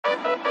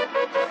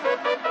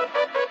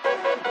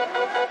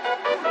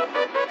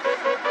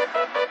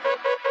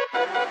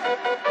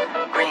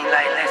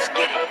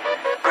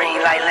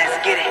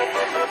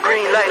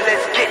Green light,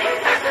 let's get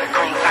it.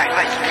 Green light,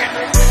 let's get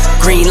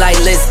it. Green light,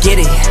 let's get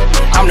it.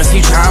 I'm the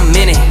future, I'm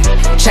in it.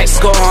 Check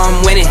score,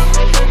 I'm winning.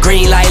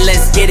 Green light,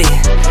 let's get it.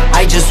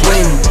 I just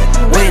win,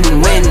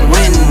 win, win,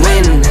 win,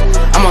 win.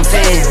 I'm on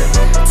 10,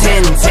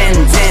 10, 10,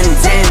 10,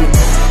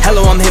 10.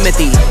 Hello, I'm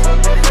Himothy.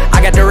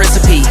 I got the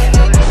recipe.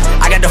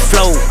 I got the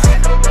flow.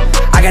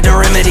 I got the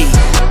remedy.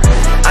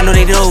 I know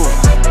they do.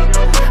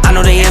 I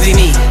know they envy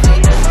me.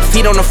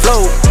 Feet on the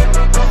floor.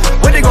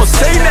 What they gon'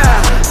 say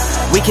now?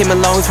 We came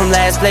alone from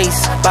last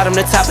place, bottom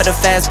to top of the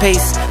fast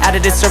pace. Out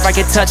of this surf, I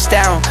get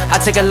touchdown. I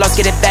take a loss,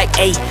 get it back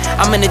 8.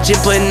 I'm in the gym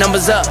putting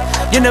numbers up.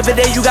 You're never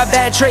there, you got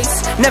bad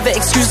traits. Never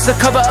excuses or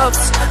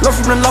cover-ups. Learn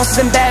from the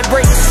losses and bad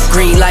breaks.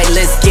 Green light,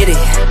 let's get it.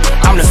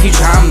 I'm the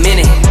future, I'm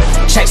in it.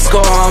 Check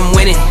score, I'm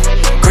winning.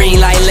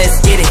 Green light,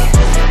 let's get it.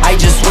 I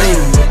just win,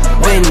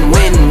 win,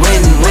 win,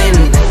 win, win.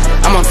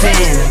 I'm on 10,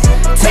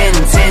 10,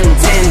 10,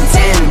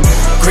 10,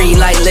 10.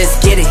 Green light,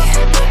 let's get it.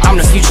 I'm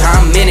the future,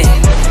 I'm in it.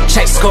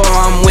 Check score,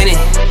 I'm winning.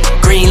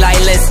 Green light,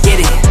 let's get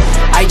it.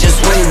 I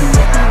just win,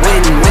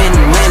 win, win,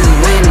 win,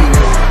 win.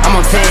 I'm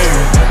on 10,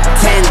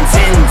 10,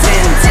 10,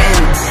 10,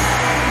 10.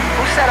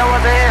 Who said I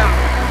wasn't him?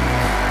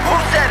 Who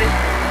said it?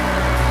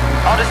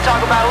 All this talk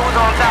about who's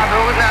on top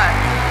and who's not.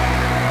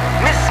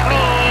 Miss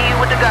me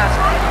with the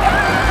gospel.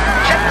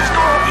 Check the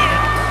score, yeah.